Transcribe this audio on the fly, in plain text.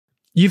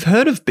You've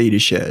heard of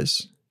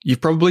BetaShares.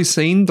 You've probably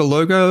seen the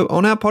logo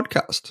on our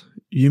podcast.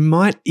 You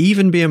might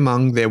even be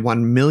among their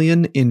 1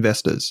 million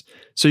investors.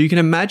 So you can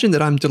imagine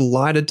that I'm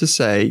delighted to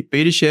say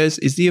BetaShares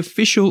is the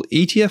official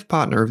ETF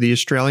partner of the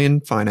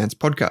Australian Finance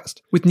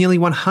Podcast. With nearly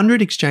 100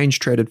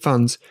 exchange-traded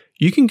funds,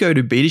 you can go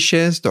to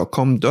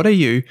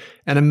betashares.com.au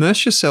and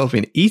immerse yourself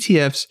in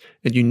ETFs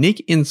and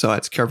unique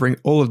insights covering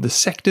all of the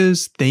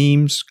sectors,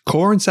 themes,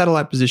 core and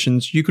satellite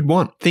positions you could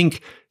want. Think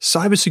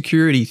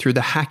cybersecurity through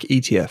the Hack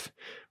ETF,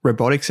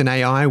 robotics and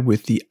AI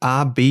with the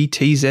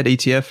RBTZ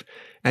ETF,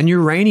 and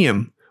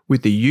uranium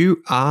with the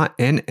URNM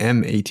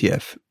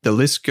ETF. The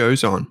list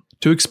goes on.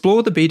 To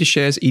explore the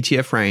BetaShares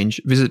ETF range,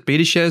 visit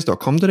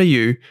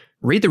betashares.com.au,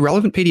 read the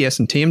relevant PDS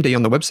and TMD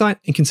on the website,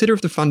 and consider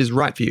if the fund is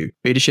right for you.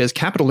 BetaShares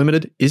Capital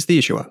Limited is the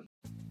issuer.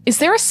 Is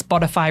there a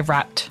Spotify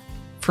Wrapped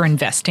for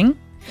investing?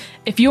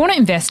 If you want to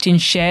invest in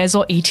shares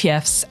or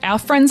ETFs, our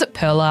friends at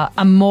Pearler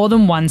are more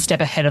than one step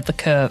ahead of the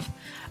curve.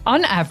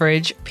 On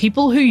average,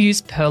 people who use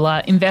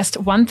Pearler invest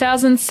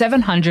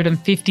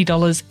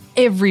 $1,750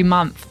 every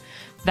month.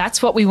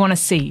 That's what we want to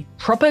see,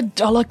 proper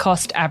dollar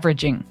cost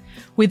averaging.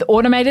 With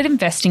automated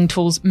investing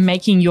tools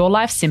making your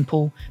life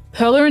simple,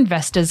 Pearler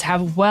investors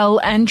have well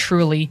and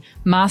truly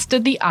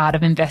mastered the art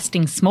of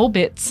investing small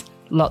bits,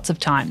 lots of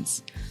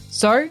times.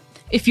 So,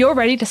 if you're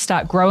ready to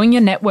start growing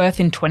your net worth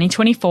in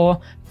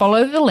 2024,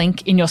 follow the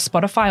link in your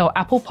Spotify or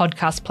Apple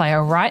podcast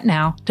player right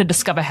now to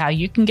discover how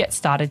you can get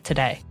started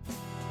today.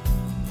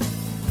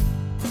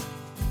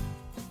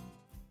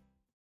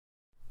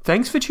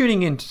 Thanks for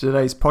tuning in to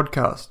today's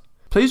podcast.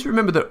 Please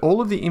remember that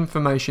all of the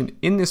information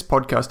in this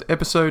podcast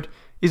episode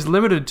is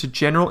limited to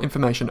general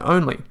information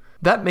only.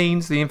 That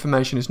means the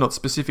information is not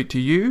specific to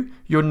you,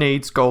 your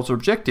needs, goals, or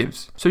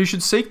objectives, so you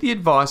should seek the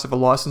advice of a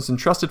licensed and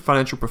trusted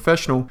financial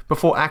professional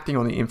before acting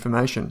on the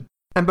information.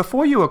 And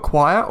before you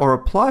acquire or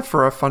apply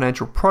for a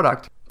financial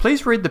product,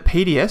 please read the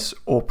PDS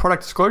or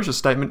product disclosure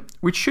statement,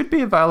 which should be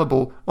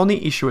available on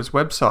the issuer's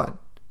website.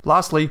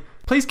 Lastly,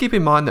 please keep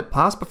in mind that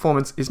past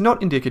performance is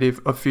not indicative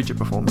of future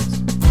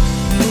performance.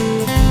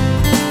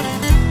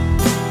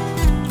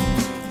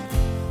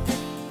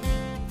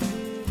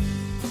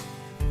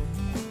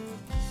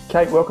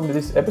 Kate, welcome to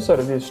this episode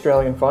of the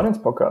Australian Finance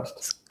Podcast.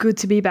 It's good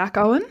to be back,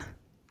 Owen.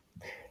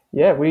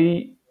 Yeah,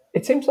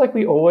 it seems like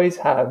we always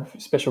have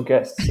special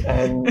guests,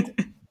 and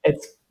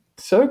it's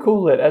so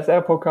cool that as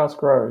our podcast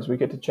grows, we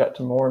get to chat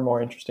to more and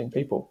more interesting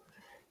people.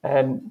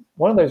 And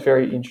one of those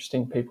very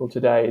interesting people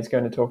today is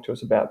going to talk to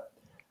us about,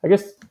 I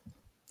guess,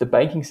 the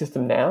banking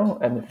system now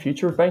and the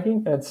future of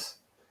banking.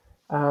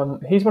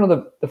 He's one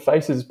of the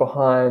faces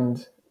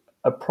behind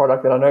a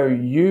product that I know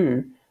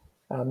you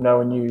know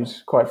and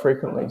use quite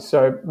frequently.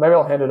 So maybe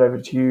I'll hand it over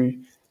to you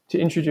to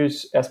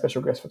introduce our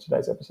special guest for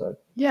today's episode.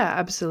 Yeah,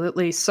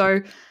 absolutely.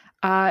 So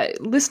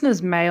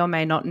listeners may or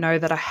may not know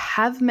that I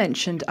have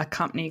mentioned a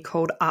company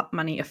called Up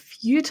Money a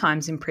few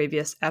times in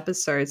previous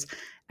episodes,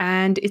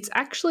 and it's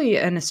actually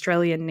an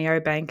Australian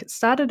neobank. It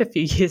started a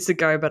few years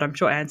ago, but I'm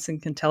sure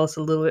Anson can tell us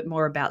a little bit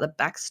more about the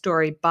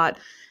backstory. But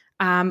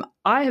I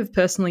have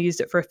personally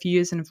used it for a few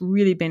years and have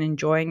really been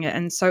enjoying it.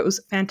 And so it was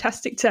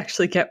fantastic to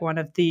actually get one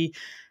of the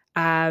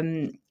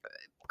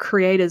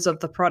creators of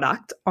the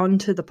product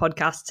onto the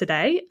podcast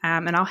today.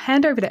 And I'll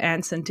hand over to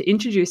Anson to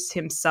introduce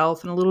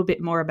himself and a little bit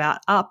more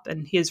about Up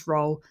and his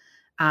role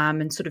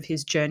and sort of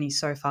his journey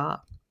so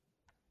far.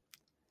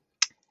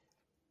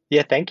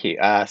 Yeah, thank you.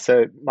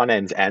 So my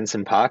name's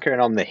Anson Parker and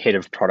I'm the head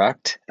of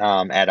product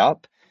at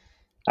Up.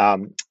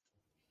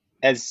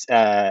 As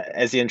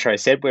the intro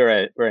said, we're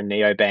a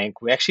neobank.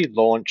 We actually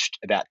launched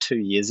about 2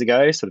 years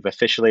ago, sort of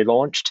officially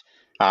launched.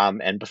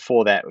 And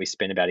before that, we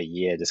spent about a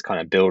year just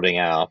kind of building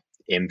our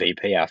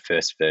MVP, our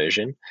first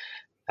version.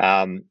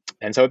 And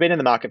so we've been in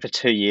the market for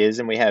 2 years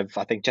and we have,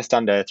 I think, just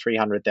under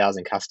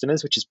 300,000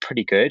 customers, which is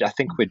pretty good. I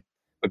think we'd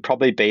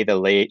probably be the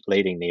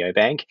leading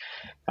neobank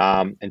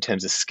in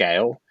terms of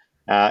scale.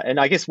 And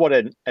I guess what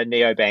a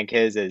neobank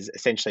is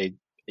essentially,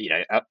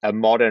 a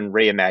modern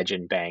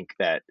reimagined bank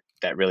that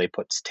really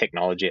puts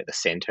technology at the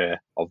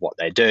center of what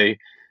they do.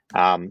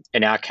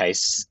 In our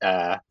case,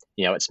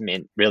 it's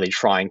meant really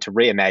trying to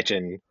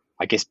reimagine,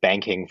 I guess,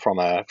 banking from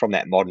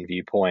that modern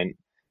viewpoint,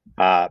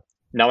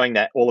 knowing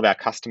that all of our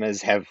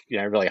customers have,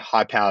 really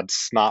high-powered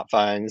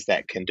smartphones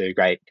that can do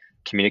great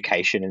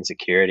communication and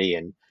security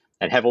and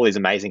have all these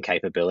amazing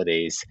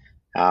capabilities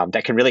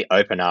that can really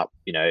open up,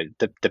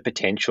 the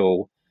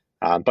potential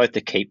both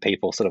to keep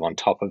people sort of on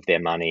top of their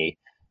money,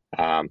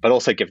 but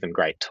also give them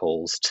great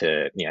tools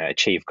to,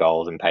 achieve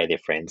goals and pay their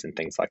friends and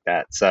things like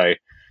that. So,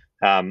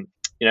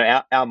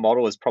 our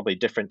model is probably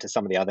different to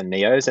some of the other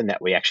neos in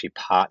that we actually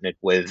partnered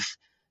with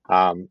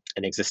an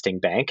existing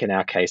bank. In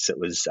our case, it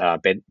was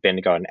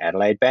Bendigo and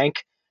Adelaide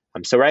Bank.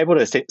 So we're able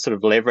to sort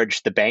of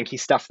leverage the banky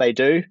stuff they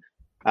do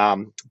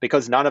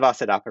because none of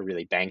us at Up are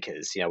really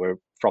bankers. We're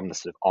from the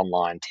sort of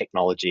online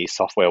technology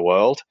software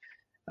world.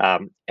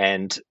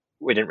 And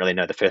we didn't really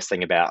know the first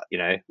thing about,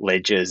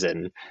 ledgers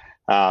and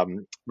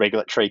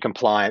regulatory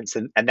compliance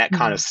and that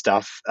kind of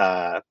stuff,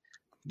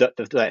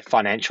 the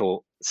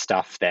financial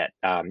stuff that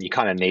you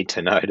kind of need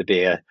to know to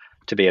be a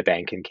to be a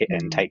bank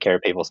and take care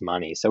of people's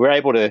money. So we're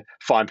able to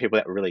find people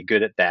that were really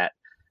good at that,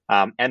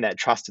 and that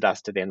trusted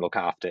us to then look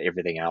after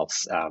everything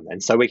else.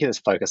 And so we can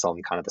just focus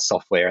on kind of the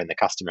software and the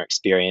customer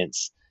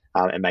experience,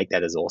 and make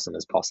that as awesome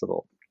as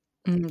possible.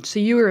 So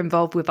you were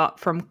involved with Up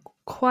from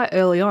quite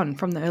early on,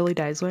 from the early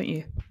days, weren't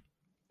you?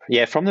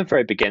 Yeah, from the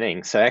very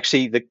beginning. So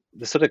actually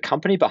the sort of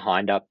company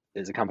behind Up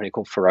is a company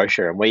called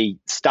Ferocia, and we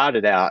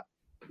started out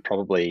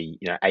probably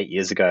 8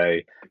 years ago,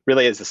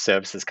 really as a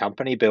services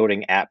company,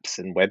 building apps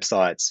and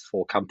websites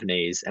for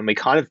companies. And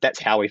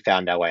that's how we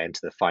found our way into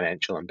the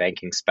financial and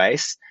banking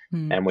space.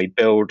 And we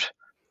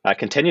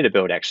continue to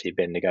build actually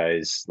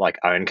Bendigo's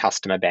own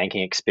customer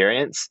banking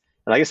experience.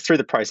 And I guess through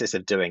the process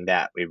of doing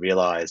that, we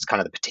realized kind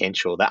of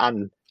the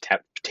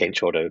untapped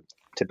potential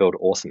to build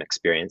awesome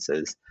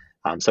experiences.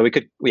 So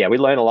we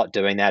learned a lot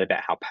doing that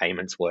about how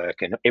payments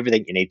work and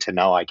everything you need to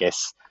know, I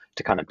guess,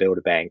 to kind of build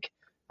a bank.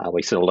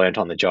 We sort of learned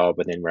on the job,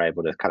 and then we're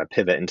able to kind of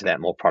pivot into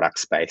that more product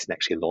space and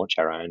actually launch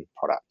our own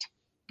product.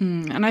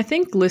 And I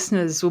think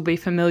listeners will be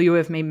familiar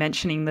with me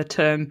mentioning the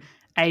term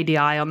ADI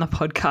on the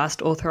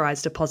podcast,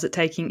 Authorised Deposit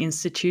Taking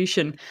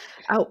Institution.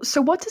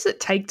 So what does it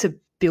take to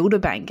build a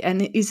bank,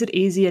 and is it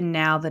easier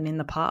now than in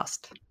the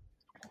past?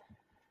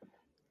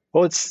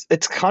 Well,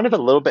 it's kind of a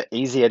little bit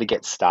easier to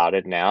get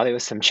started now. There were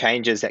some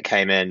changes that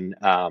came in,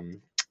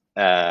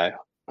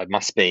 it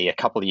must be a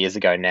couple of years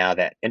ago now,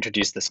 that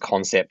introduced this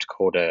concept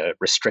called a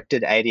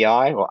restricted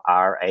ADI or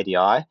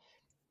RADI.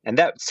 And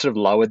that sort of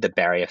lowered the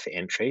barrier for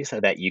entry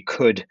so that you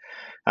could,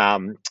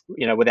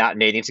 without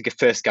needing to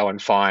first go and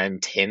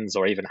find tens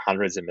or even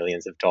hundreds of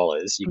millions of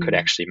dollars, you could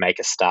actually make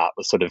a start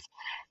with sort of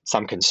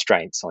some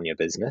constraints on your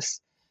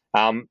business.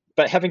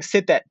 But having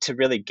said that, to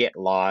really get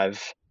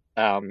live,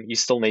 you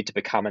still need to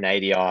become an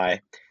ADI.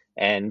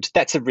 And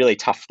that's a really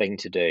tough thing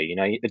to do.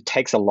 It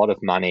takes a lot of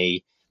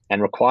money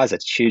and requires a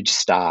huge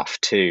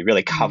staff to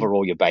really cover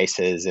all your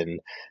bases and,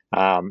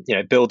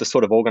 build the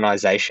sort of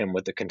organization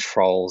with the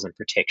controls and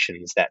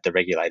protections that the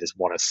regulators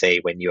want to see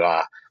when you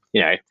are,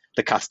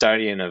 the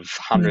custodian of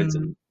hundreds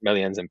and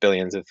millions and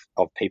billions of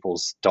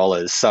people's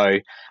dollars. So,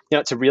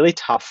 it's a really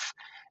tough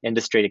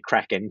industry to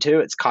crack into.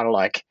 It's kind of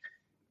like,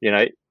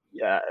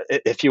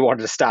 if you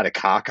wanted to start a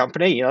car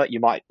company, you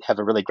might have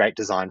a really great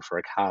design for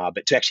a car,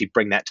 but to actually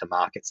bring that to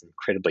market is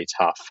incredibly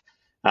tough.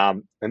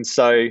 And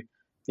so,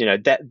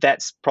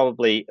 that's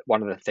probably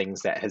one of the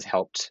things that has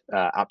helped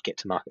Up get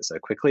to market so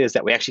quickly, is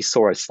that we actually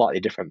saw a slightly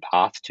different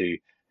path to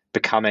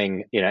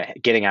becoming,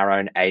 getting our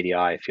own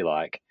ADI, if you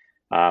like.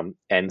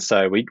 And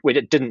so we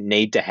didn't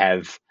need to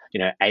have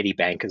 80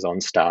 bankers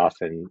on staff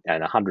and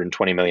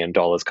 $120 million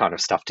kind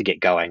of stuff to get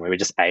going. We were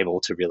just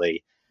able to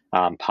really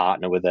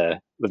partner with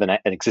an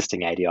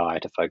existing ADI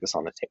to focus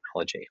on the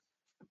technology.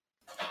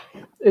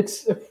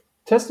 It's a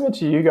testament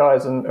to you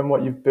guys and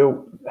what you've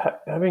built.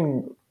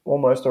 Having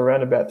almost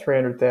around about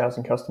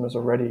 300,000 customers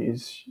already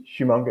is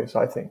humongous,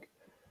 I think.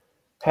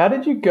 How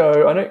did you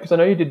go? I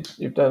know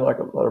you've done like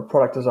a lot of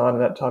product design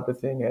and that type of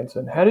thing,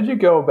 Anson. How did you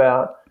go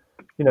about,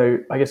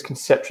 I guess,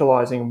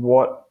 conceptualizing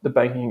what the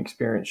banking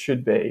experience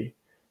should be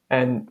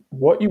and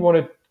what you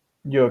wanted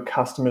your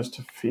customers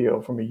to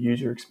feel from a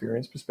user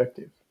experience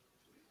perspective?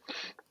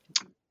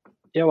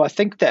 I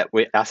think that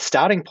our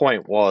starting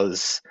point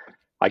was,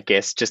 I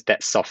guess, just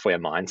that software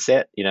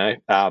mindset,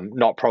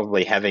 not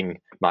probably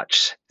having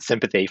much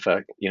sympathy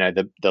for,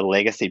 the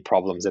legacy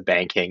problems of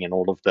banking and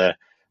all of the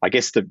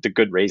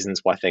good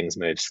reasons why things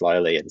move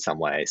slowly in some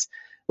ways.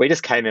 We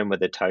just came in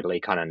with a totally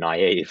kind of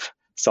naive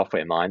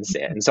software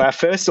mindset. And so our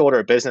first order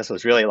of business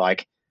was really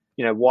like,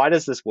 why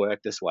does this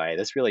work this way?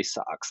 This really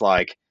sucks.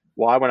 Like,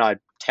 why when I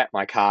tap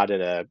my card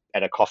at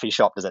a coffee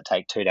shop, does it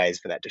take 2 days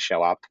for that to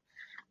show up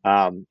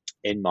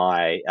in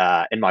my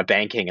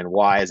banking, and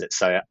why is it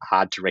so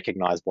hard to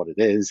recognize what it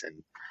is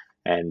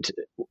and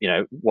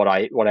what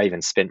I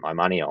even spent my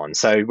money on?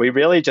 So we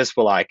really just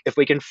were like, if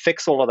we can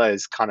fix all of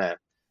those kind of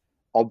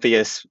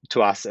obvious,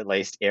 to us at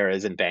least,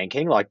 errors in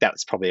banking, like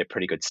that's probably a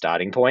pretty good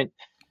starting point.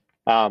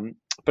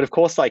 But of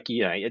course,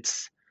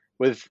 it's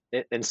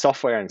in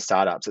software and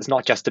startups, it's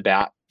not just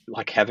about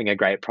like having a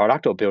great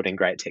product or building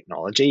great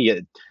technology.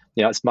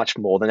 It's much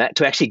more than that.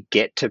 To actually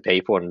get to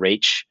people and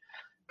reach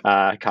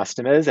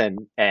customers and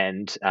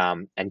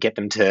get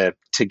them to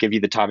give you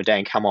the time of day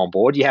and come on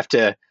board, you have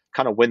to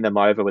kind of win them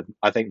over with,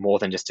 I think, more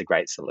than just a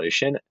great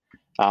solution.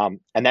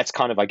 And that's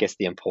kind of, I guess,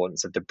 the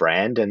importance of the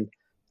brand. And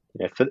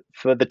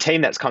for the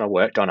team that's kind of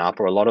worked on Up,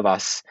 or a lot of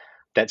us,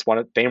 that's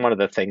been one of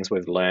the things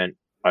we've learned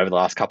over the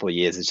last couple of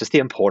years, is just the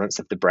importance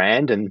of the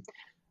brand. And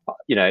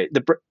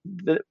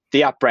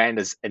the Up brand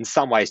is in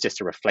some ways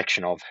just a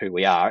reflection of who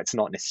we are. It's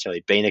not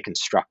necessarily been a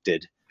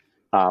constructed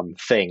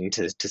thing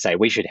to say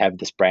we should have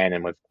this brand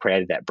and we've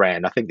created that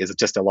brand. I think there's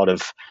just a lot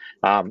of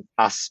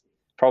us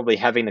probably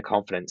having the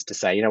confidence to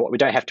say, we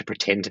don't have to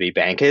pretend to be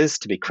bankers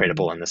to be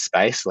credible in this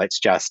space. Let's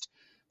just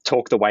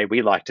talk the way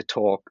we like to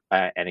talk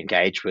and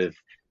engage with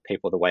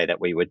people the way that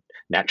we would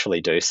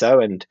naturally do so.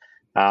 And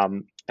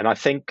I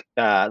think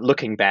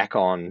looking back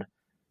on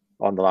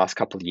the last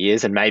couple of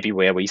years, and maybe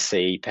where we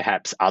see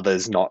perhaps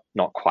others not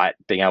quite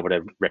being able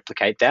to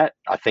replicate that,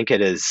 I think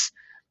it is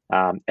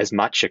as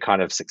much a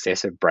kind of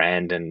success of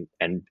brand and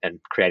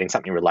creating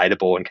something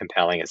relatable and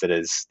compelling as it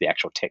is the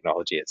actual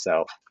technology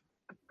itself.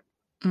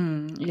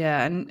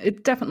 Yeah, and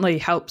it definitely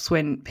helps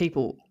when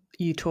people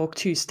you talk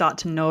to start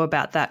to know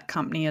about that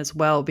company as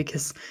well,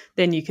 because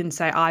then you can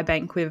say, I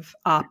bank with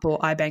Up or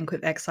I bank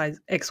with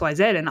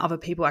XYZ, and other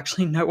people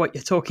actually know what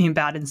you're talking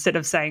about instead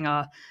of saying,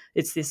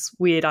 it's this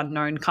weird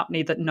unknown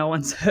company that no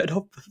one's heard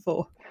of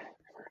before.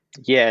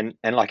 Yeah,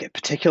 and like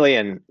particularly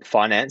in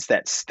finance,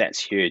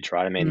 that's huge,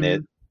 right? I mean,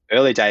 the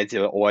early days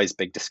there were always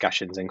big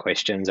discussions and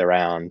questions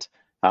around,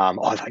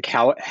 like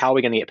how are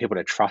we going to get people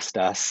to trust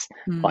us,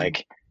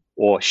 like,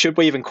 or should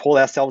we even call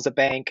ourselves a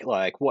bank?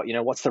 Like,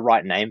 what's the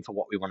right name for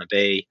what we want to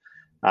be?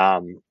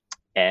 And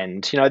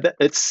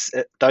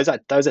those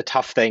are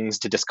tough things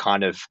to just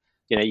kind of,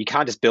 you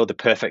can't just build the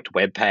perfect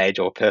web page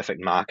or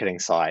perfect marketing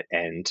site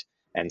and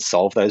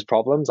solve those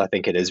problems. I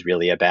think it is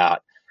really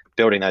about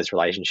building those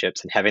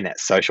relationships and having that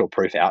social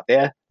proof out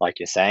there. Like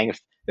you're saying,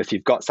 if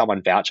you've got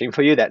someone vouching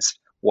for you, that's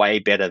way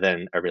better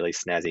than a really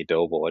snazzy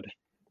billboard.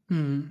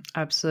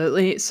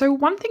 Absolutely. So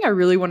one thing I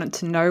really wanted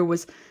to know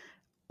was,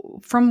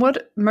 from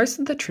what most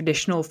of the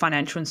traditional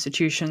financial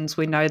institutions,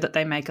 we know that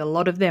they make a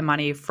lot of their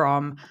money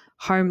from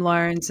home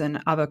loans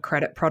and other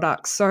credit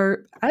products. So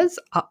as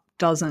Up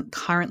doesn't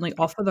currently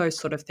offer those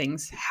sort of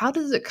things, how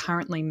does it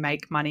currently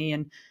make money,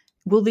 and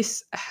will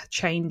this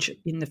change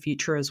in the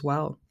future as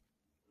well?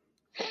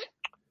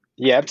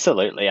 Yeah,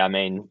 absolutely. I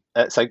mean,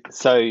 one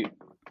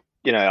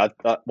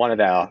of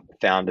our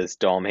founders,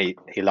 Dom,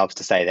 he loves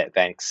to say that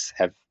banks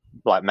have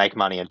make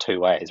money in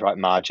two ways, right?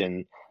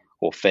 Margin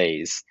or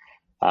fees.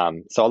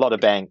 So a lot of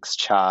banks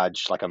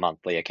charge like a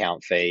monthly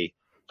account fee,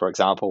 for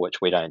example,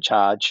 which we don't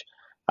charge,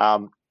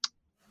 or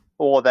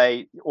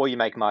you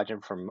make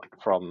margin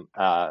from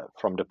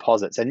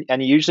deposits,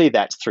 and usually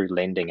that's through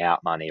lending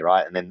out money,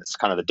 right? And then it's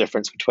kind of the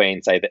difference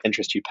between, say, the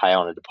interest you pay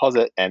on a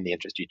deposit and the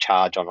interest you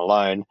charge on a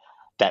loan.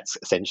 That's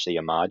essentially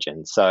a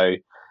margin. So,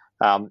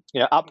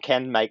 Up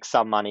can make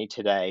some money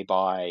today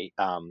by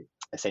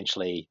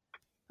essentially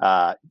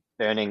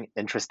earning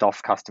interest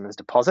off customers'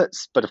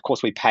 deposits, but of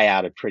course we pay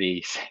out a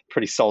pretty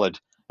solid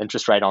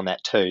interest rate on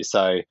that too.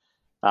 So,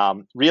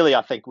 really,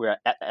 I think we're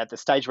at the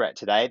stage we're at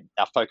today.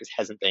 Our focus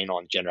hasn't been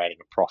on generating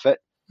a profit.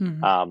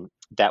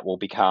 That will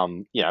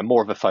become,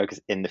 more of a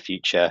focus in the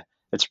future.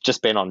 It's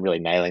just been on really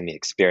nailing the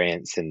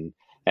experience and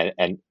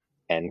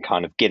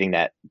kind of getting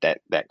that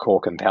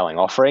core compelling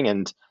offering.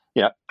 And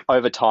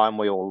over time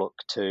we will look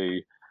to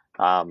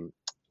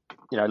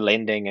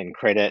lending and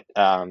credit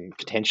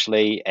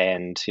potentially,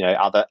 and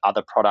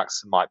other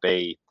products might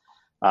be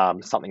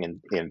something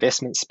in the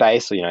investment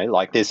space,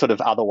 or there's sort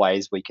of other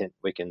ways we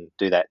can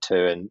do that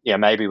too.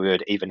 And maybe we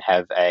would even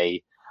have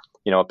a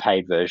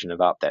paid version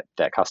of Up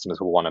that customers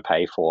will want to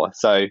pay for.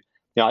 So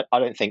I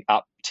don't think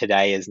Up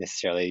today is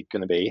necessarily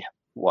going to be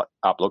what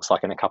Up looks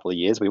like in a couple of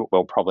years.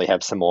 We'll probably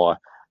have some more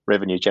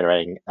revenue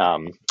generating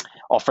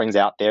offerings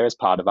out there as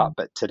part of Up,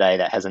 but today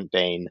that hasn't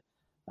been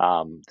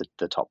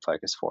the top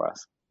focus for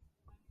us.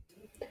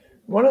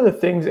 One of the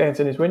things,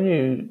 Anson, is when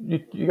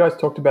you guys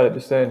talked about it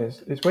just then,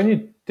 is when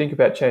you think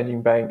about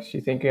changing banks,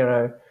 you think,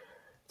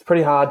 it's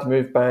pretty hard to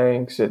move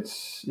banks.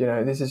 It's,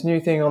 there's this new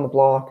thing on the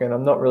block and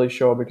I'm not really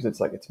sure because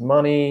it's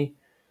money.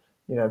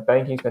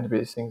 Banking's meant to be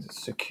this thing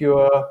that's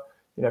secure.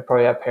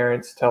 Probably our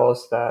parents tell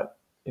us that,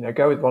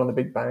 go with one of the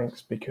big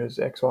banks because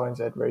X, Y, and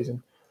Z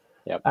reason.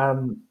 Yep.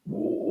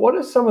 What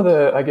are some of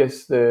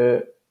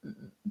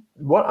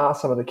what are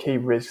some of the key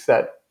risks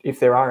that, if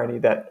there are any,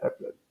 that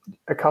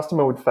a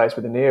customer would face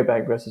with a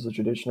neobank versus a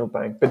traditional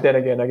bank? But then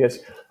again, I guess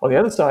on the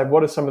other side,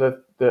 what are some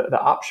of the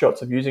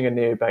upshots of using a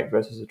neobank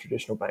versus a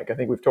traditional bank? I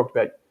think we've talked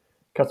about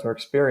customer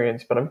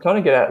experience, but I'm trying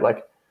to get at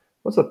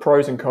what's the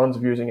pros and cons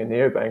of using a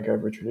neobank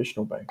over a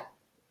traditional bank?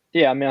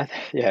 Yeah, I mean,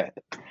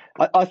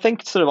 I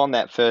think sort of on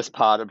that first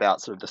part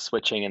about sort of the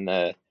switching and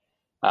the,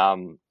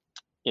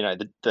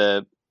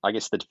 the I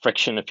guess the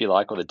friction, if you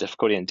like, or the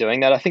difficulty in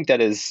doing that, I think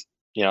that is,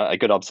 a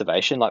good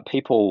observation.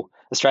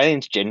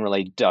 Australians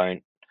generally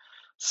don't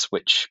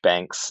switch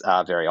banks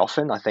very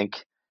often. I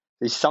think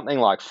there's something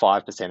like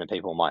 5% of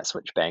people might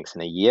switch banks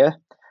in a year,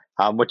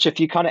 which if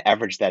you kind of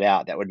average that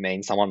out, that would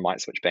mean someone might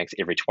switch banks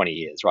every 20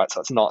 years, right?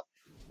 So it's not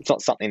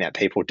something that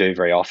people do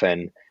very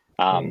often.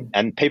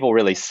 And people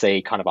really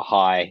see kind of a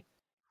high,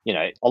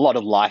 a lot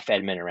of life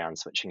admin around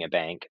switching a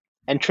bank.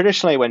 And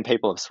traditionally when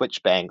people have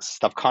switched banks,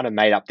 they've kind of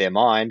made up their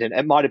mind, and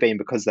it might have been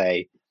because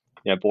they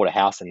bought a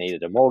house and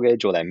needed a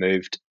mortgage, or they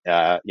moved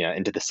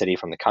into the city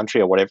from the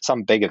country, or whatever,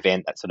 some big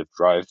event that sort of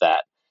drove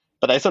that.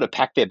 But they sort of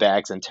pack their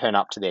bags and turn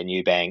up to their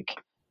new bank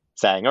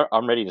saying, "Oh,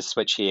 I'm ready to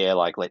switch here.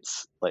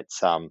 Let's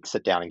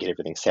sit down and get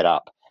everything set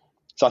up."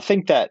 So I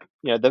think that,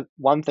 the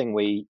one thing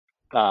we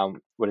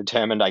were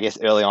determined, I guess,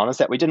 early on, is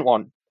that we didn't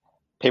want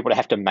people to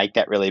have to make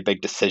that really big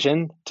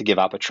decision to give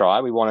Up a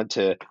try. We wanted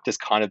to just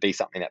kind of be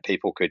something that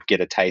people could get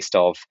a taste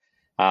of,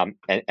 and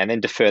then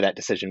defer that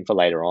decision for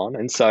later on.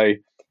 And so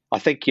I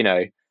think,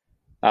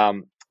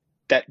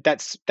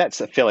 that's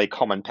a fairly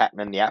common pattern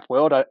in the app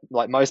world.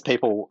 Like most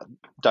people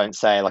don't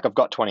say, like, I've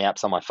got 20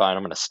 apps on my phone,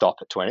 I'm going to stop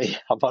at 20.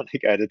 I'm going to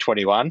go to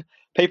 21.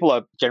 People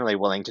are generally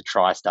willing to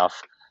try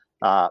stuff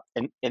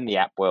in the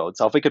app world.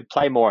 So if we could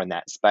play more in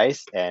that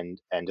space and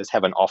just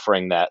have an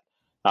offering that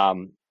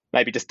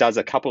maybe just does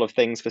a couple of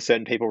things for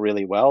certain people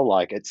really well,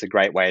 like it's a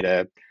great way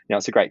to,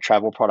 it's a great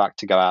travel product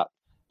to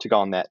go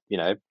on that,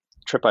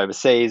 trip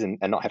overseas and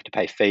not have to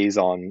pay fees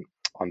on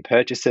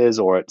purchases,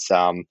 or it's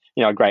a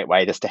great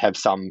way just to have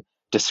some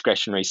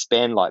discretionary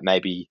spend, like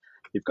maybe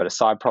you've got a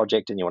side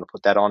project and you want to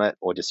put that on it,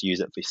 or just use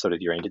it for sort of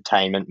your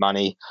entertainment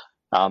money.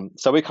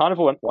 So we kind of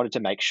wanted to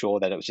make sure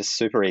that it was just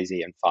super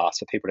easy and fast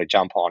for people to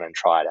jump on and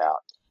try it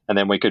out. And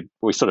then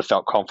we sort of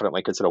felt confident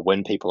we could sort of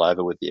win people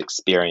over with the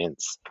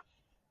experience.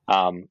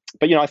 But,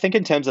 I think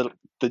in terms of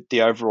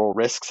the overall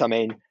risks, I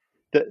mean,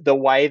 the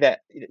way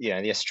that,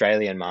 the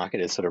Australian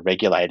market is sort of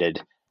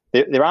regulated,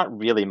 there aren't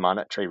really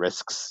monetary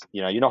risks.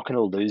 You're not going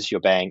to lose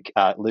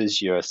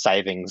lose your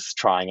savings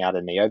trying out a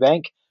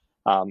neobank,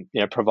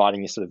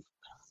 providing you sort of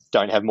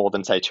don't have more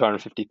than, say,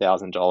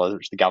 $250,000,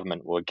 which the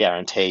government will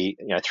guarantee,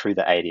 through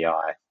the ADI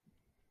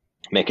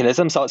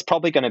mechanism. So it's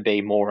probably going to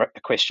be more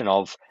a question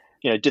of,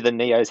 do the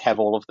neos have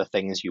all of the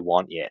things you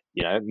want yet?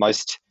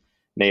 Most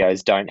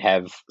neos don't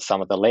have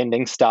some of the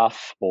lending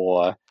stuff,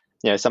 or,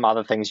 some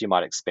other things you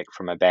might expect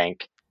from a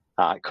bank.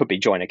 It could be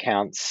joint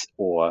accounts,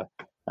 or,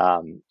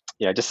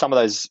 just some of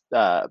those,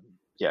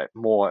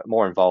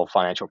 more involved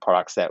financial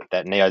products that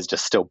neos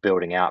just still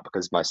building out,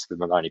 because most of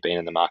them have only been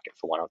in the market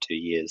for 1 or 2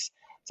 years.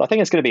 So I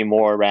think it's going to be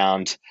more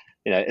around,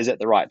 is it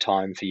the right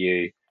time for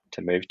you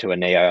to move to a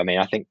neo? I mean,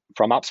 I think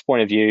from Up's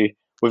point of view,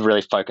 we've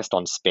really focused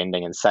on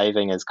spending and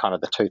saving as kind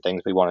of the two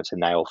things we wanted to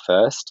nail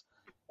first.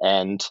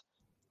 And,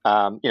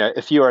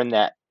 if you're in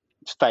that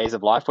phase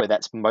of life where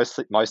that's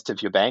most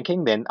of your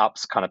banking, then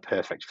Up's kind of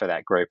perfect for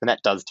that group. And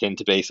that does tend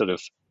to be sort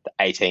of the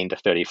 18 to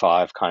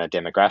 35 kind of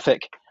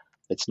demographic.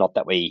 It's not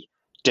that we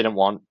didn't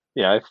want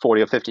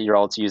 40 or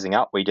 50-year-olds using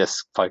Up. We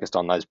just focused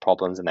on those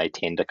problems, and they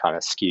tend to kind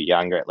of skew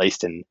younger, at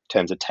least in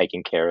terms of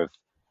taking care of,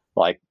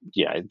 like,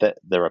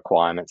 the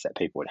requirements that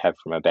people would have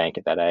from a bank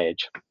at that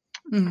age.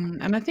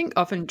 And I think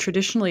often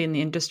traditionally in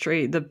the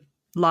industry, the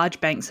large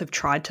banks have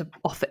tried to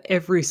offer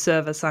every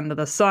service under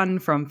the sun,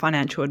 from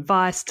financial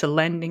advice to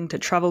lending to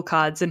travel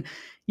cards. And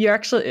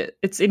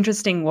it's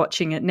interesting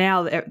watching it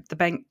now.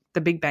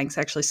 The big banks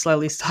actually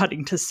slowly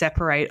starting to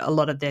separate a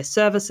lot of their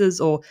services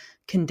or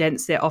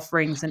condense their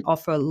offerings and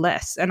offer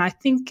less. And I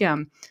think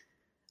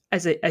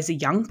as a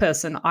young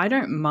person, I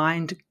don't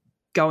mind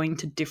going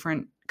to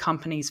different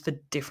companies for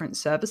different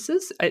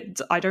services.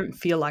 I don't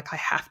feel like I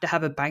have to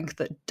have a bank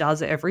that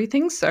does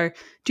everything. So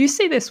do you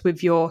see this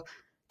with your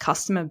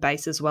customer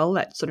base as well,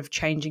 that sort of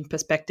changing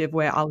perspective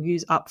where I'll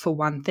use Up for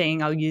one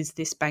thing, I'll use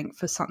this bank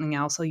for something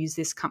else, I'll use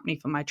this company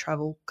for my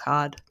travel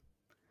card?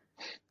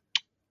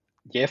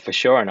 Yeah, for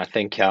sure. And I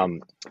think,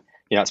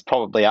 it's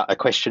probably a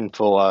question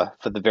for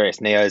the various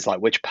neos,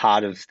 like which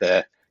part of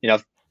the,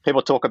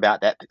 people talk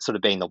about that sort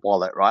of being the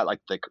wallet, right? Like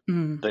they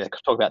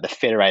talk about the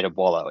federated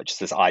wallet, which is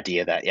this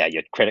idea that,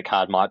 your credit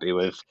card might be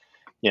with,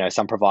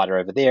 some provider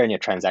over there, and your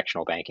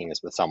transactional banking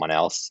is with someone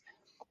else.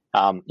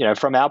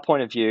 From our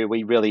point of view,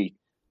 we really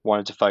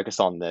wanted to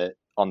focus on the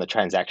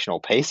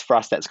transactional piece. For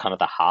us, that's kind of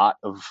the heart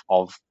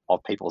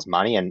of people's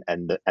money and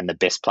the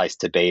best place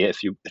to be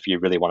if you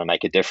really want to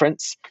make a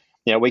difference.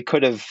 We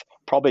could have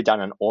probably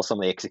done an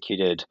awesomely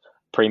executed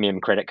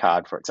premium credit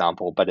card, for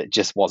example, but it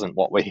just wasn't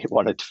what we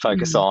wanted to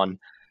focus on.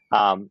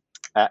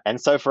 And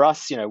so for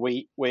us,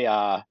 we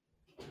are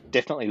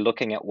definitely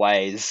looking at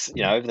ways,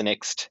 over the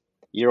next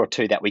year or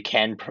two that we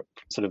can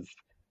sort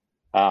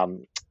of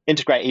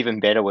integrate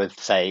even better with,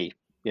 say,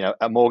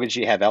 a mortgage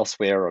you have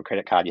elsewhere or a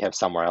credit card you have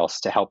somewhere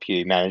else to help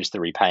you manage the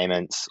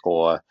repayments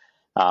or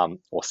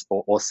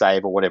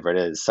save or whatever it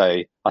is.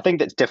 So I think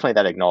that's definitely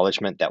that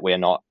acknowledgement that we're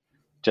not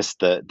just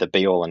the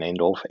be all and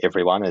end all for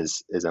everyone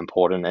is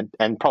important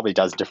and probably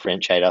does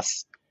differentiate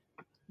us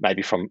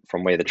maybe from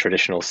where the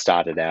traditionals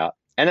started out.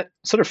 And it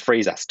sort of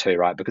frees us too,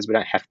 right? Because we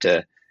don't have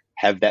to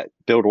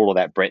build all of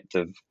that breadth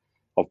of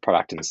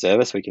product and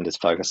service. We can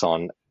just focus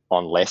on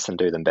less and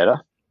do them better.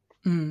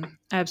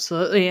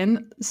 Absolutely.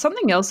 And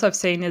something else I've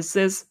seen is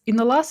there's, in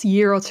the last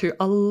year or two,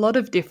 a lot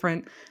of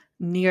different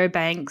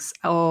neobanks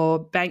or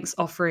banks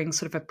offering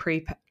sort of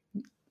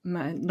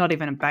not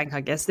even a bank,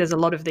 I guess. There's a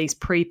lot of these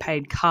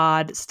prepaid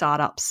card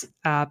startups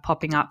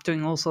popping up,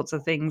 doing all sorts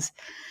of things.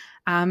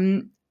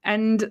 And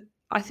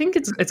I think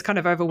it's kind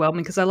of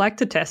overwhelming because I like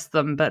to test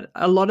them, but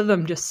a lot of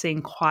them just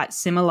seem quite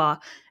similar.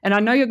 And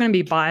I know you're going to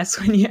be biased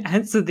when you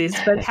answer this,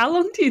 but how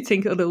long do you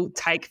think it'll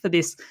take for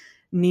this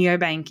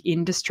neobank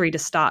industry to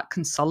start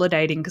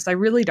consolidating? Because I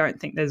really don't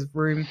think there's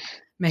room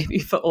maybe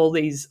for all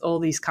these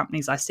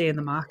companies I see in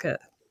the market.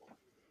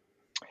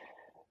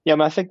 Yeah, I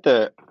mean, I think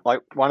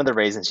one of the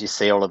reasons you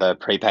see all of the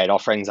prepaid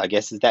offerings, I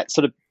guess, is that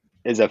sort of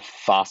is a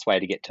fast way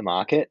to get to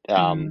market.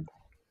 And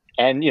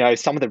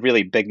some of the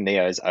really big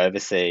neos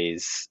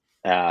overseas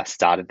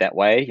started that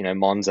way.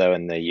 Monzo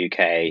in the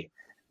UK,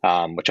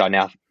 which I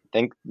now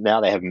think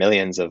now they have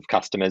millions of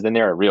customers, and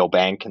they're a real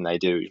bank, and they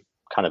do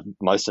kind of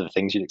most of the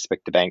things you'd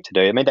expect a bank to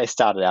do. I mean, they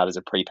started out as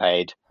a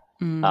prepaid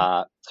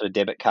sort of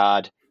debit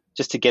card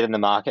just to get in the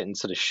market and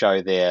sort of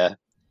show their,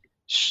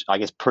 I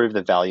guess, prove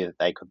the value that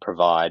they could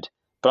provide.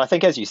 But I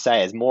think, as you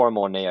say, as more and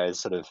more neos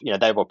sort of,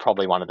 they were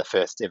probably one of the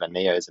first ever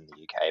neos in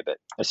the UK, but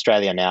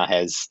Australia now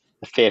has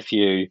a fair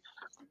few,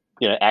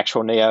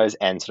 actual neos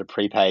and sort of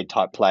prepaid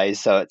type plays.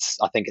 So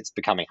I think it's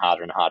becoming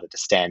harder and harder to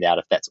stand out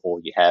if that's all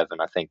you have.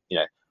 And I think,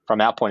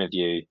 from our point of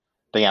view,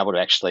 being able to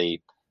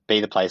actually be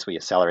the place where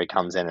your salary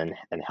comes in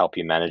and help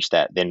you manage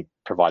that then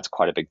provides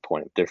quite a big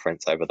point of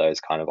difference over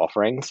those kind of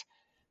offerings.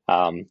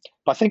 But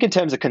I think in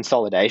terms of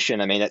consolidation,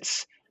 I mean,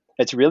 it's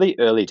really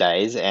early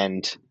days,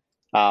 and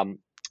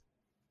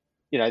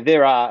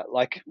there are,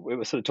 like we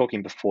were sort of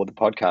talking before the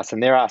podcast,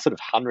 and there are sort of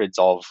hundreds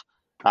of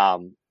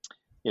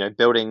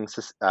building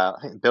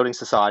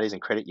societies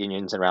and credit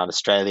unions around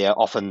Australia,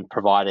 often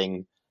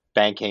providing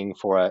banking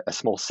for a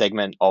small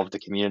segment of the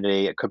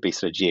community. It could be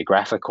sort of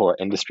geographic or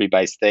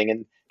industry-based thing,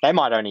 and they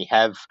might only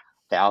have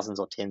thousands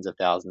or tens of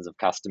thousands of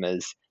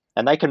customers,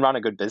 and they can run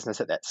a good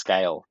business at that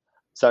scale.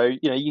 So,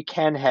 you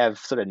can have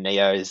sort of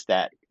neos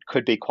that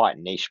could be quite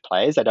niche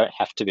players. They don't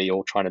have to be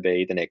all trying to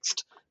be the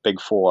next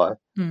big four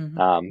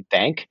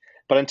bank.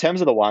 But in terms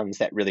of the ones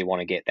that really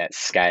want to get that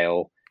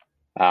scale,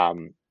 I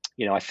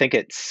think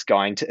it's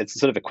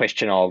sort of a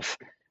question of,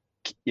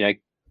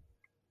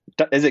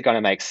 is it going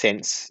to make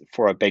sense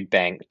for a big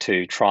bank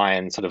to try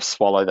and sort of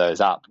swallow those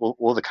up?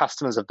 Will the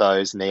customers of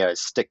those neos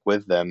stick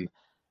with them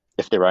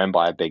if they're owned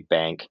by a big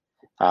bank?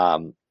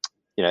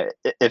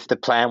 If the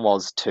plan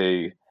was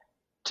to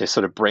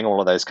sort of bring all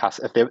of those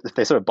customers, if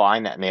they're sort of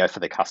buying that neo for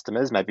the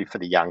customers, maybe for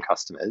the young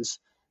customers,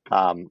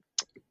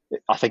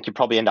 I think you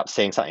probably end up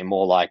seeing something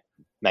more like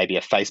maybe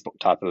a Facebook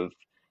type of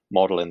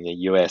model in the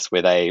US,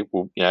 where they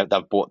will,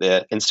 they've bought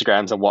their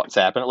Instagrams and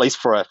WhatsApp, and at least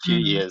for a few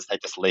years they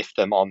just left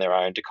them on their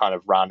own to kind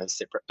of run as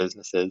separate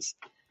businesses.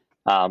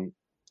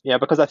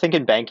 Because I think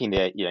in banking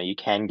there, you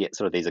can get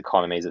sort of these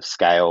economies of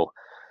scale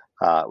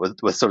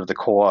with sort of the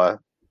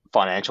core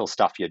financial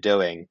stuff you're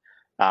doing.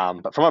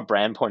 But from a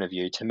brand point of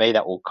view, to me,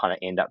 that will kind of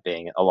end up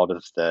being a lot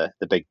of the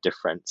big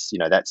difference.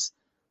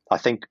 I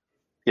think,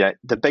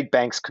 the big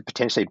banks could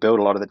potentially build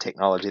a lot of the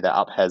technology that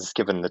Up has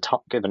given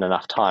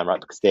enough time, right?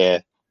 Because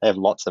they have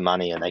lots of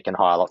money and they can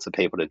hire lots of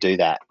people to do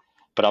that.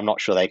 But I'm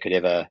not sure they could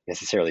ever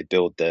necessarily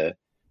build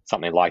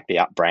something like the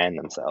Up brand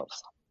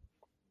themselves.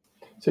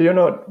 So you're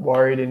not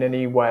worried in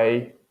any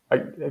way, I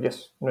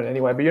guess not in any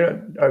way, but you're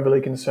not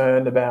overly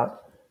concerned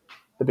about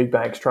the big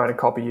banks trying to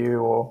copy you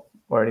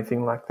or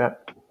anything like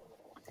that?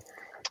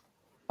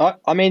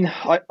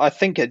 I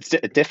think it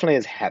definitely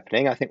is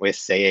happening. I think we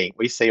see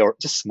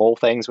just small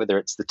things, whether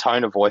it's the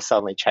tone of voice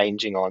suddenly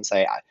changing on,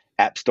 say,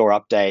 App Store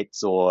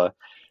updates, or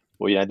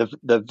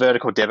the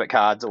vertical debit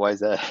card's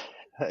always a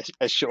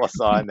sure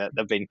sign that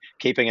they've been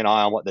keeping an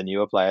eye on what the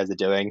newer players are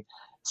doing.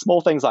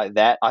 Small things like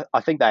that, I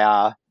think they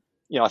are.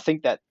 I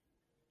think that,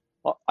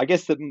 I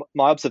guess that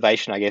my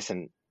observation,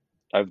 and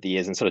over the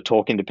years and sort of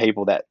talking to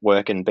people that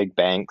work in big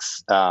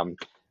banks,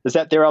 is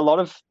that there are a lot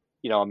of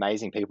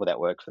amazing people that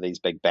work for these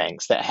big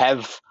banks that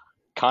have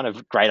kind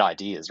of great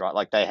ideas, right?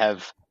 Like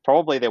they're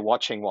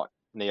watching what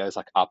neos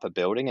like Up are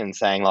building and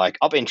saying, like,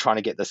 I've been trying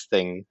to get this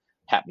thing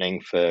happening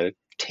for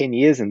 10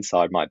 years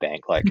inside my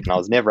bank, and I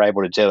was never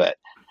able to do it.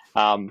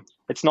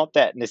 It's not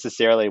that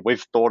necessarily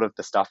we've thought of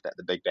the stuff that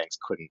the big banks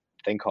couldn't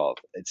think of.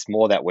 It's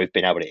more that we've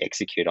been able to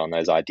execute on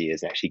those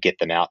ideas and actually get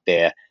them out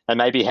there, and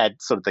maybe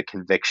had sort of the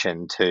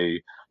conviction to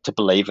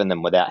believe in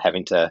them without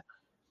having to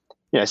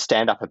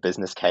stand up a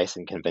business case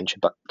and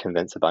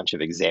convince a bunch of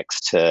execs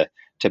to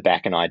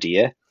back an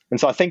idea. And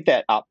so I think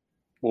that Up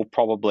will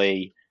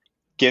probably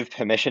give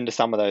permission to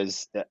some of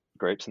those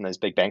groups and those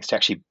big banks to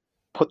actually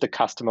put the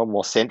customer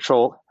more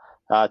central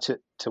to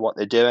what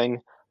they're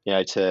doing,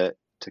 to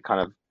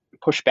kind of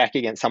push back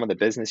against some of the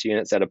business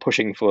units that are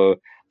pushing for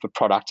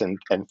product and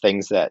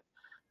things that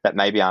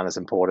maybe aren't as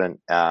important.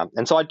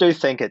 And so I do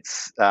think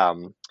it's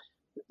the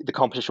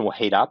competition will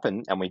heat up,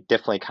 and we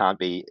definitely can't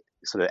be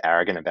sort of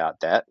arrogant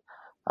about that.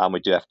 We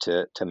do have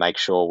to make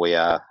sure we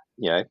are,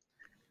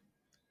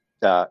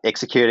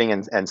 executing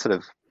and sort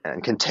of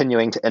and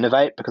continuing to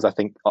innovate, because I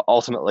think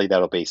ultimately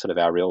that'll be sort of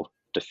our real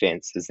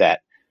defense, is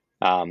that,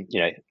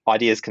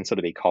 ideas can sort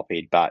of be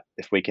copied, but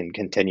if we can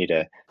continue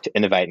to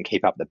innovate and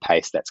keep up the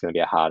pace, that's going to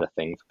be a harder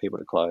thing for people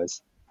to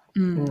close.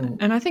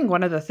 And I think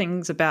one of the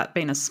things about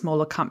being a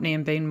smaller company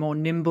and being more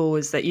nimble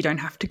is that you don't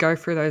have to go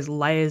through those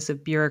layers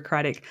of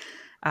bureaucratic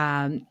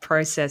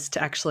process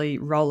to actually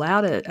roll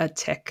out a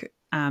tech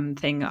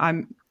thing.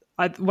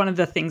 One of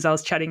the things I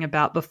was chatting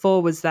about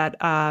before was that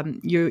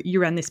you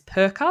ran this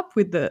perk up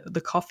with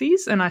the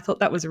coffees, and I thought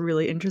that was a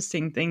really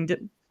interesting thing.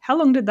 How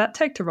long did that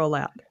take to roll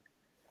out?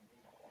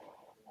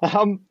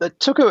 It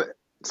took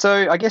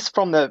so I guess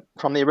from the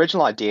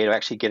original idea to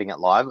actually getting it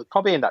live, it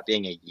probably ended up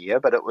being a year,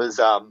 but it was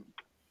not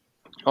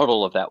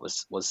all of that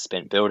was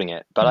spent building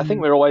it. But I think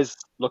we're always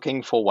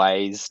looking for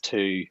ways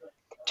to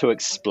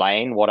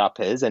explain what Up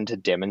is and to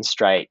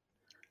demonstrate,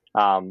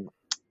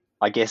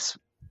 I guess,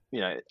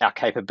 our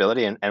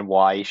capability and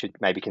why you should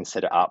maybe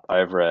consider Up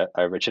over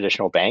a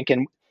traditional bank.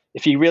 And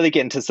if you really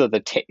get into sort of the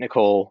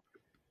technical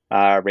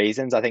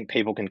reasons, I think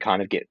people can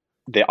kind of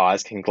their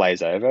eyes can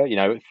glaze over.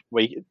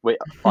 We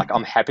like,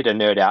 I'm happy to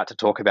nerd out to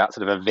talk about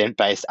sort of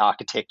event-based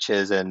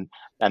architectures and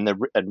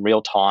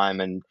real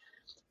time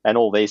and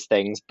all these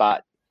things,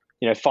 but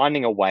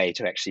finding a way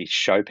to actually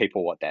show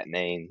people what that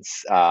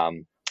means,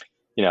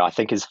 I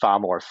think is far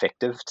more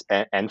effective.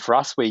 And for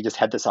us, we just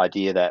had this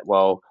idea that,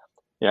 well,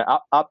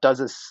 Up does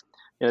this.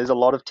 There's a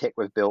lot of tech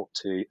we've built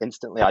to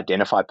instantly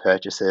identify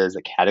purchases,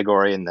 the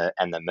category, and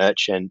the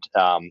merchant,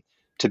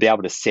 to be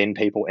able to send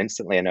people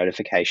instantly a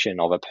notification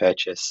of a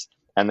purchase.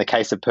 And the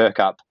case of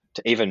PerkUp,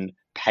 to even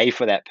pay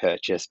for that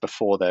purchase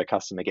before the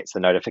customer gets the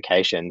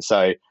notification.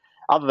 So,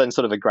 other than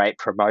sort of a great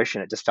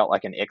promotion, it just felt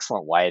like an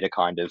excellent way to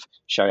kind of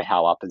show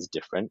how Up is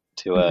different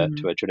to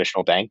a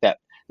traditional bank that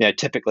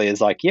typically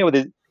is like,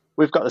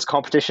 we've got this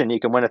competition, you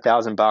can win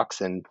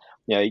 $1,000, and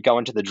you go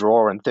into the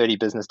draw, and 30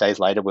 business days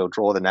later we'll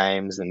draw the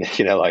names and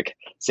like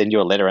send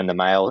you a letter in the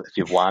mail if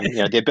you've won.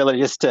 The ability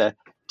just to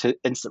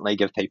instantly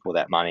give people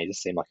that money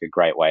just seemed like a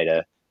great way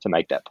to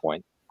make that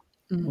point.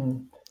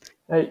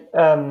 Hey,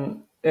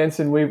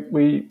 Anson,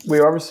 we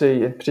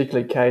obviously, and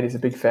particularly Kate, is a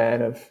big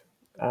fan of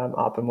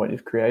Up and what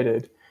you've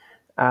created.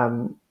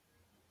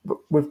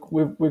 We're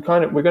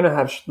going to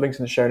have links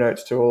in the show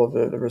notes to all of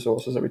the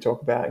resources that we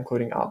talk about,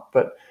 including Up.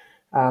 But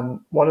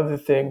one of the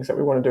things that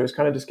we want to do is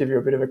kind of just give you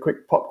a bit of a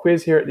quick pop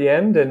quiz here at the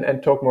end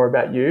and talk more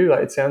about you.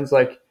 Like, it sounds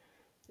like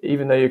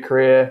even though your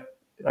career,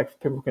 like,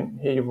 people can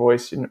hear your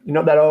voice, you're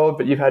not that old,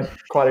 but you've had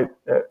quite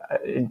an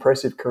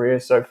impressive career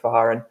so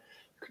far and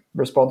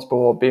responsible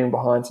or being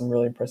behind some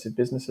really impressive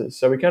businesses.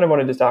 So we kind of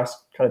want to just ask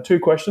kind of two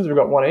questions. We've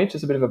got one each,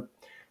 just a bit of a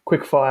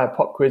quick fire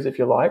pop quiz if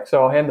you like.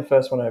 So I'll hand the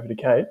first one over to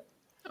Kate.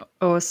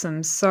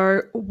 Awesome.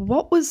 So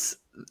what was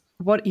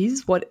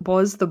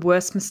the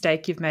worst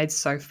mistake you've made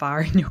so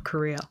far in your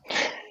career?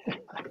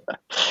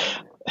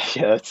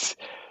 Yeah, that's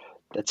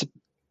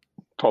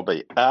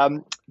probably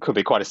could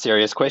be quite a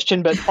serious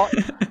question, but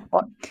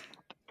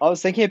I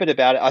was thinking a bit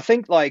about it. I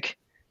think, like,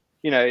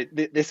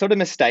 there's sort of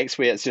mistakes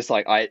where it's just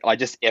like I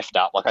just effed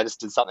up, like I just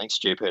did something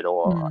stupid,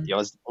 or it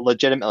was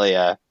legitimately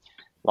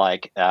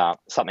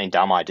something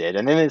dumb I did.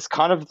 And then there's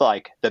kind of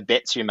like the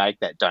bets you make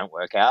that don't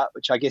work out,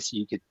 which I guess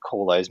you could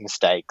call those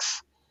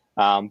mistakes.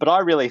 But I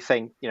really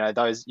think,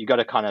 those, you got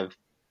to kind of,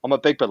 I'm a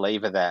big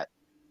believer that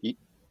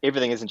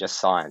everything isn't just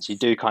science. You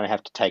do kind of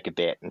have to take a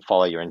bet and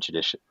follow your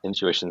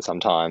intuition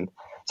sometime.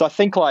 So I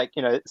think, like,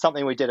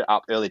 something we did at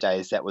Up early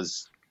days that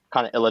was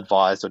kind of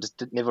ill-advised or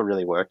just never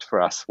really worked for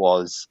us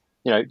was,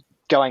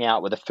 going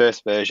out with the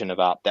first version of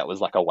Up that was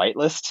like a wait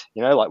list.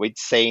 Like, we'd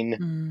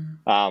seen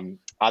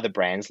other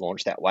brands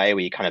launch that way,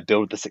 where you kind of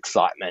build this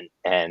excitement,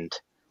 and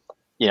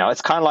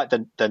it's kind of like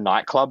the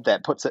nightclub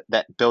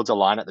that builds a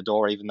line at the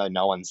door even though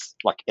no one's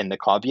like in the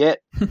club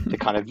yet. To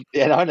kind of,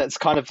 and it's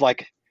kind of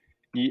like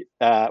we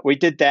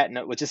did that, and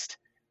it was just,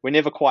 we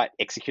never quite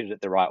executed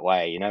it the right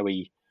way.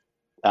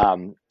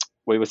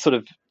 We were sort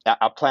of,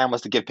 our plan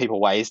was to give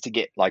people ways to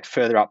get like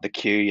further up the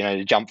queue,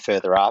 to jump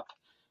further up.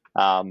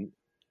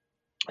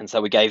 And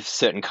so we gave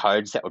certain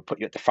codes that would put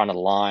you at the front of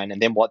the line.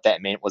 And then what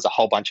that meant was a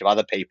whole bunch of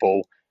other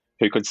people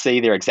who could see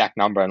their exact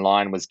number in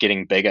line was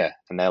getting bigger.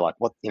 And they're like,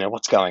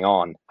 what's going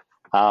on?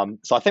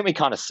 So I think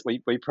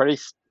we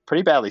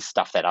pretty badly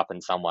stuffed that up in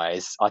some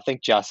ways. I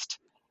think just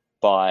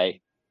by,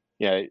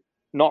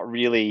 not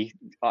really,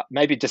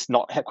 maybe just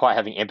not quite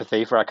having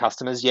empathy for our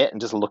customers yet,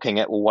 and just looking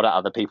at, well, what are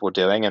other people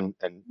doing, and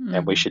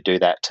we should do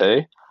that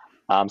too.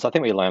 So I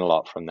think we learn a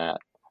lot from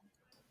that.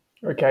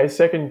 Okay,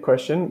 second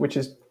question, which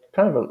is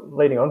kind of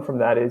leading on from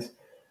that, is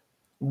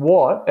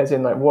what, as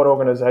in like what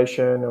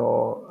organization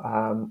or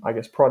I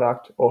guess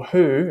product, or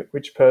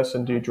which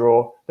person do you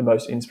draw the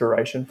most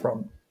inspiration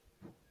from?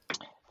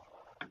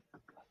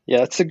 Yeah,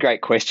 that's a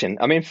great question.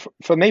 I mean,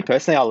 for me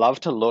personally, I love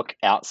to look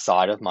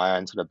outside of my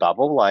own sort of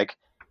bubble,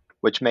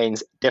 which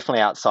means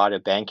definitely outside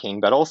of banking,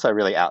 but also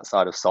really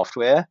outside of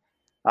software,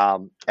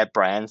 at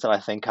brands that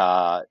I think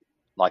are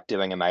like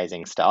doing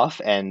amazing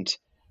stuff. And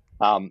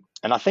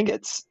I think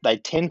they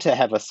tend to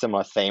have a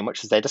similar theme,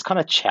 which is they just kind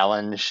of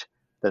challenge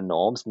the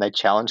norms, and they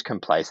challenge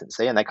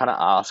complacency, and they kind of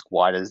ask,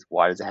 why does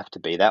it have to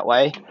be that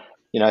way?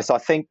 So I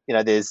think,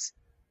 there's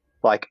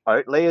like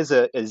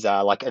Oatly is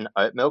like an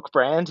oat milk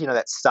brand,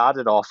 that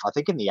started off, I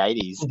think, in the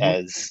 80s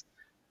as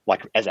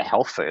a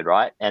health food,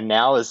 right? And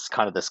now is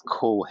kind of this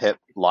cool, hip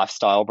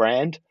lifestyle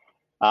brand.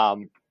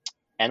 And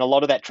a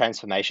lot of that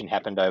transformation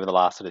happened over the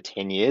last sort of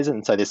 10 years.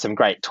 And so there's some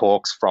great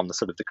talks from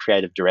the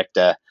creative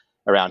director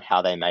around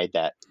how they made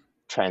that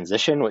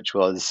transition, which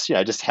was,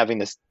 just having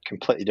this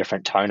completely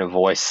different tone of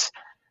voice,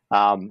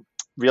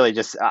 really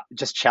just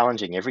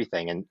challenging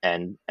everything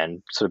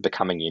and sort of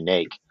becoming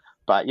unique.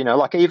 But,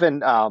 like even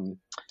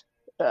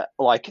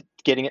like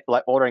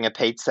ordering a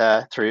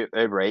pizza through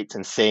Uber Eats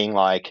and seeing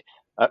like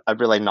a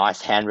really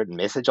nice handwritten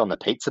message on the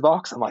pizza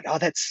box. I'm like, oh,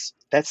 that's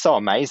so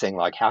amazing.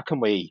 Like, how can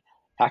we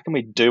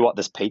do what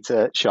this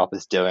pizza shop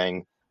is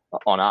doing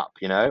on Up,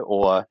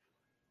 or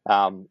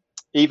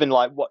even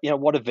like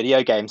what are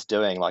video games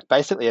doing? Like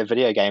basically a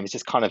video game is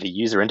just kind of a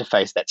user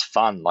interface that's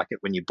fun, like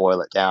when you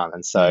boil it down.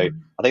 And so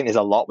I think there's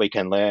a lot we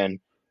can learn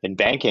in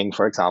banking,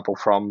 for example,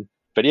 from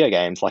video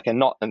games, like, and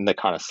not in the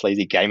kind of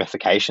sleazy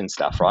gamification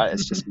stuff, right?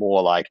 It's just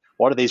more like,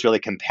 what are these really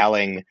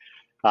compelling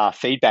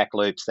feedback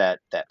loops that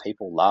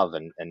people love,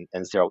 and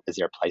is there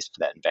a place for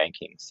that in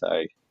banking?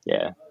 So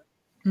yeah.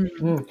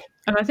 Mm.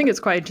 And I think it's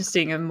quite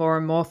interesting, and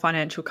more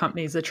financial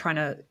companies are trying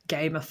to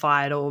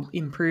gamify it or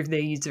improve their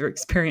user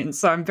experience.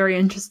 So I'm very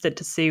interested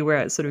to see where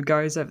it sort of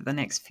goes over the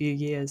next few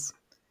years.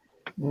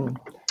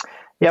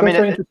 Yeah, I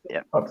mean,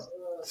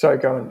 sorry,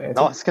 go on, Anthony.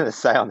 I was going to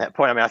say on that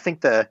point, I mean, I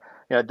think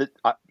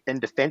in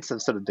defense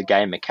of sort of the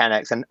game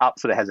mechanics, and Up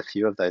sort of has a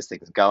few of those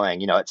things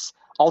going, it's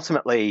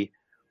ultimately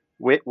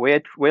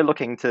we're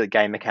looking to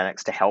game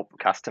mechanics to help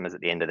customers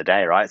at the end of the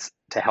day, right? It's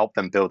to help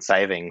them build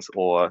savings,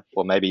 or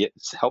maybe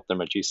it's help them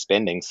reduce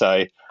spending.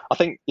 So I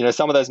think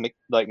some of those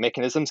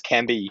mechanisms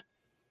can be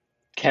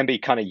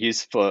kind of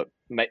used for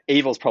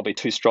evil's probably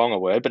too strong a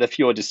word, but if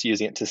you're just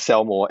using it to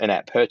sell more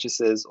in-app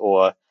purchases,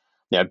 or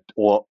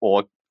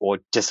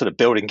just sort of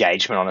build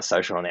engagement on a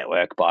social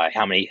network by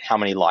how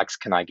many likes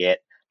can I get,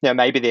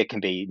 maybe there can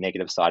be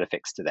negative side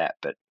effects to that.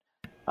 But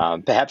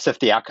perhaps if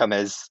the outcome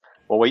is,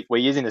 well,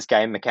 we're using this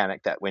game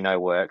mechanic that we know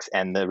works,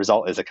 and the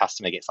result is a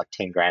customer gets like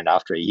 10 grand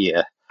after a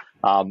year,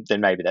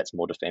 then maybe that's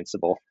more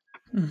defensible.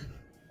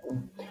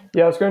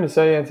 Yeah, I was going to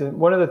say, Anthony,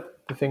 one of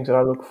the things that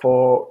I look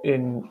for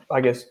in,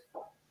 I guess,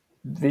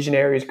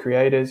 visionaries,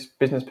 creators,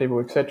 business people,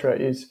 etc.,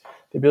 is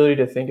the ability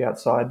to think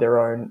outside their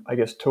own, I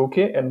guess,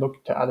 toolkit and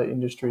look to other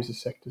industries or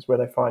sectors where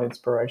they find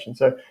inspiration.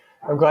 So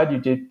I'm glad you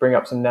did bring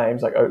up some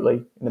names like Oatly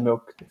in the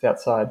milk. It's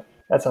outside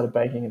of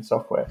banking and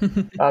software.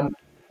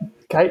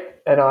 Kate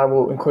and I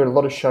will include a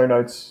lot of show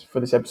notes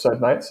for this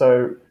episode, mate.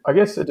 So I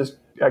guess it just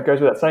goes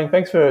without saying,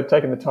 thanks for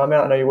taking the time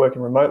out. I know you're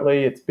working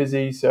remotely. It's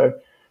busy. So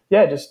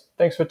yeah, just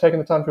thanks for taking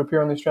the time to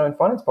appear on the Australian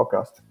Finance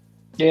Podcast.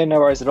 Yeah, no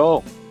worries at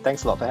all.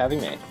 Thanks a lot for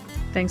having me.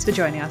 Thanks for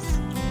joining us.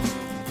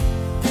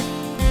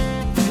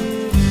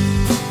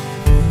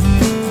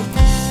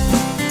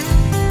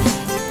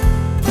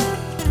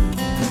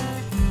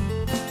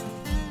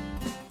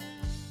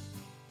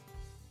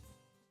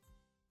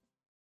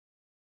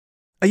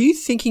 Are you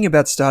thinking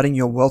about starting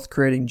your wealth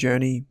creating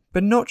journey,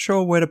 but not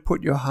sure where to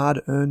put your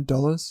hard-earned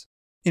dollars?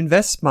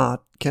 InvestSmart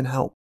can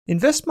help.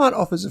 InvestSmart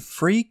offers a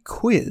free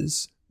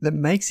quiz that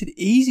makes it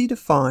easy to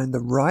find the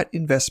right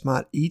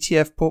InvestSmart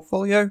ETF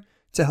portfolio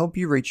to help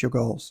you reach your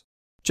goals.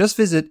 Just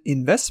visit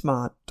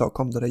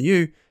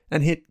investsmart.com.au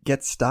and hit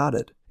Get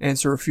Started.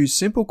 Answer a few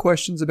simple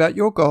questions about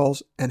your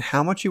goals and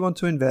how much you want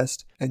to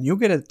invest, and you'll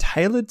get a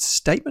tailored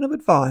statement of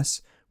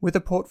advice with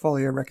a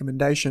portfolio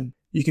recommendation.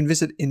 You can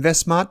visit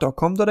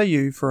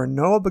investsmart.com.au for a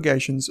no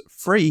obligations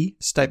free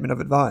statement of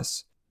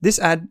advice. This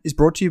ad is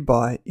brought to you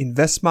by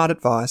InvestSmart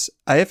Advice,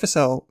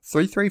 AFSL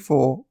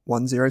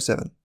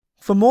 334107.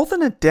 For more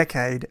than a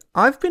decade,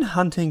 I've been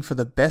hunting for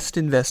the best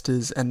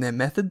investors and their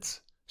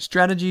methods,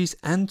 strategies,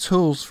 and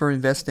tools for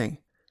investing.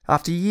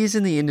 After years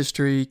in the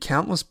industry,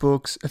 countless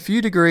books, a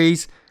few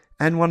degrees,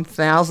 and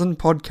 1,000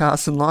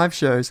 podcasts and live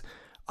shows,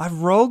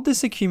 I've rolled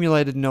this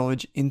accumulated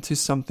knowledge into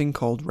something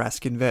called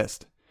Rask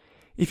Invest.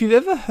 If you've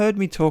ever heard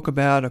me talk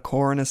about a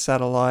core and a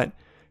satellite,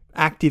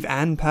 active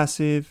and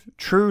passive,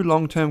 true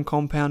long-term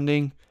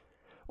compounding,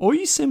 or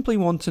you simply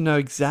want to know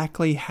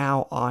exactly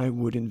how I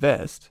would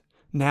invest,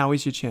 now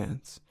is your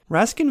chance.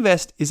 Rask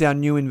Invest is our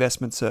new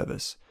investment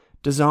service,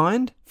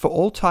 designed for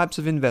all types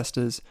of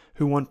investors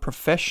who want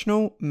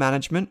professional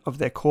management of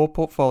their core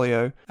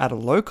portfolio at a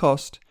low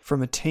cost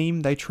from a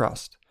team they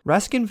trust.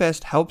 Rask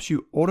Invest helps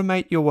you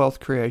automate your wealth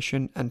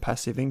creation and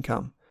passive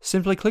income.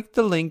 Simply click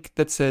the link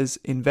that says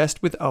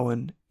Invest with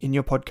Owen in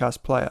your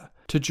podcast player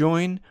to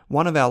join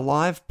one of our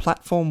live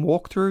platform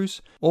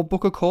walkthroughs or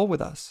book a call with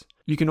us.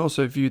 You can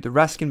also view the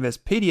Rask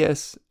Invest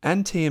PDS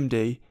and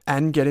TMD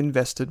and get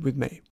invested with me.